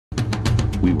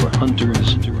We were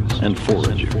hunters and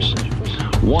foragers,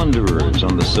 wanderers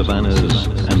on the savannas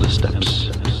and the steppes.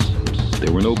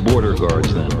 There were no border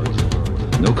guards then,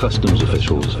 no customs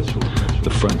officials. The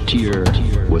frontier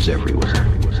was everywhere.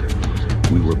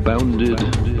 We were bounded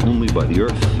only by the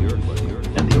earth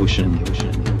and the ocean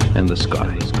and the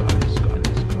sky.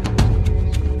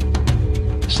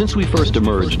 Since we first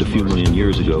emerged a few million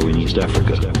years ago in East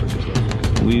Africa,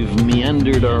 we've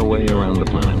meandered our way around the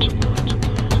planet.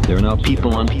 There are now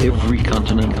people on every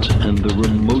continent and the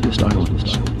remotest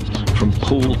islands, from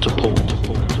pole to pole,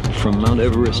 from Mount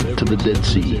Everest to the Dead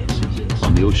Sea,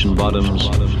 on the ocean bottoms,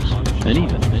 and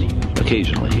even,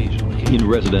 occasionally, in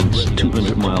residence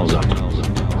 200 miles up.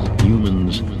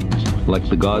 Humans, like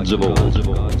the gods of old,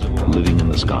 living in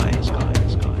the sky.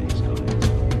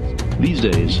 These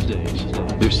days,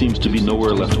 there seems to be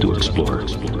nowhere left to explore,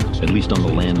 at least on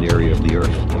the land area of the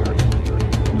Earth.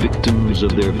 Victims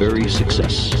of their very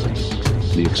success,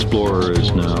 the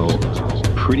explorers now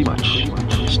pretty much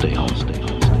stay home.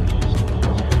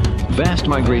 Vast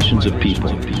migrations of people,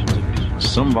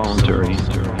 some voluntary,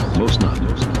 most not,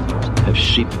 have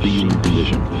shaped the human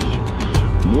condition.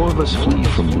 More of us flee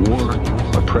from war,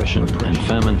 oppression, and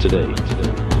famine today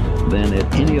than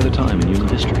at any other time in human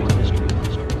history.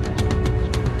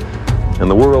 And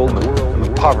the world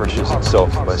impoverishes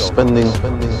itself by spending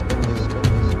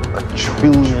 $1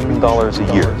 trillion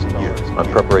a year on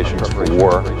preparations for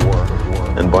war,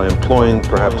 and by employing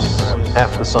perhaps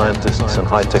half the scientists and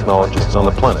high technologists on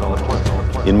the planet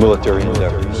in military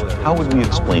endeavors. How would we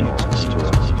explain this to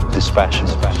a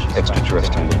dispassionate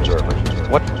extraterrestrial observer?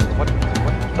 What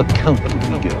account would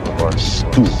we give of our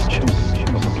stewardship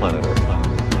of the planet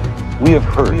Earth? We have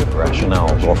heard the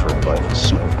rationales offered by the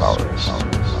superpowers.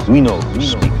 We know who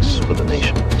speaks for the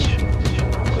nation,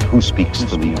 but who speaks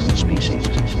for the human species?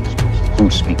 Who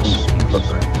speaks for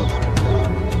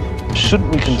Earth?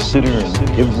 Shouldn't we consider in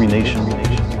every nation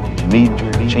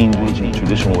major changes in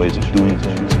traditional ways of doing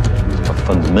things, a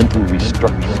fundamental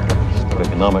restructuring of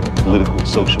economic, political,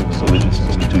 social, and religious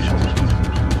institutions?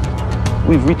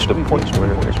 We've reached a point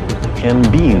where there can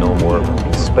be no more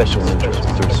special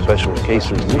interests or special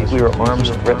cases. Nuclear arms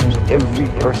threaten every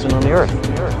person on the Earth.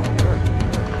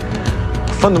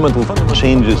 Fundamental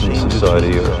changes in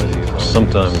society are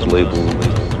sometimes labeled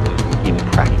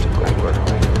impractical or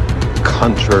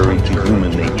contrary to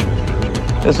human nature,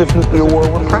 as if nuclear war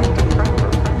were practical,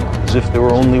 as if there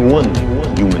were only one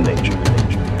human nature.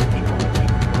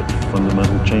 But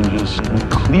fundamental changes can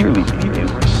clearly be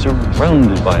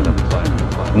surrounded by them.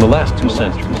 In the last 2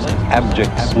 centuries,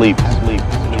 abject slavery,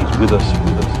 which was with us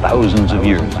for thousands of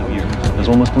years, has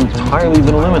almost entirely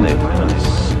been eliminated in a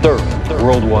stirring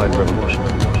worldwide revolution.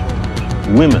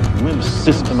 Women,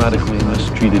 systematically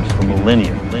mistreated for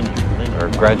millennia, are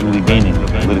gradually gaining the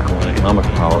political and economic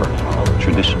power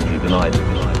traditionally denied.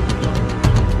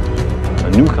 A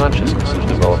new consciousness is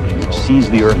developing which sees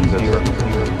the Earth as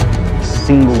a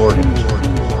single organism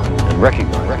and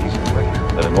recognizes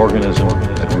that an organism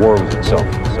at war with itself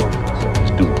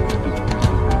is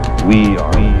doomed. We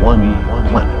are one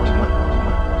planet.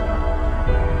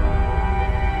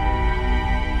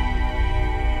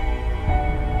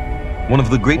 One of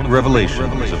the great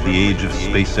revelations of the age of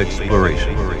space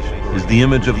exploration is the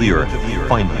image of the Earth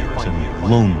finite and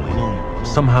lonely,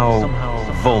 somehow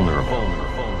vulnerable,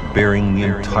 bearing the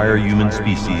entire human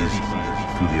species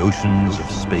through the oceans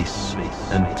of space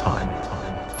and time.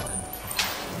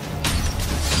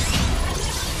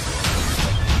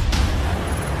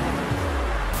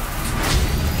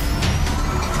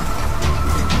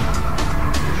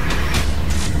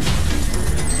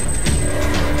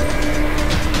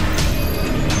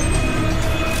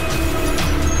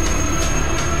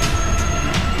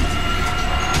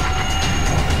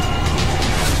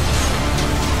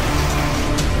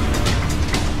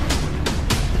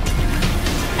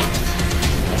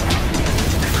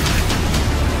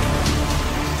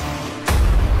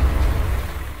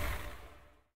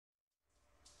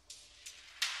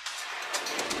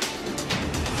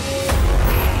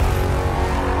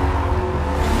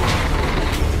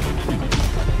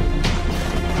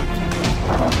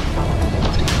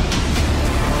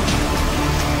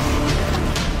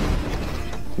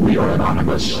 We are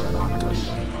anonymous.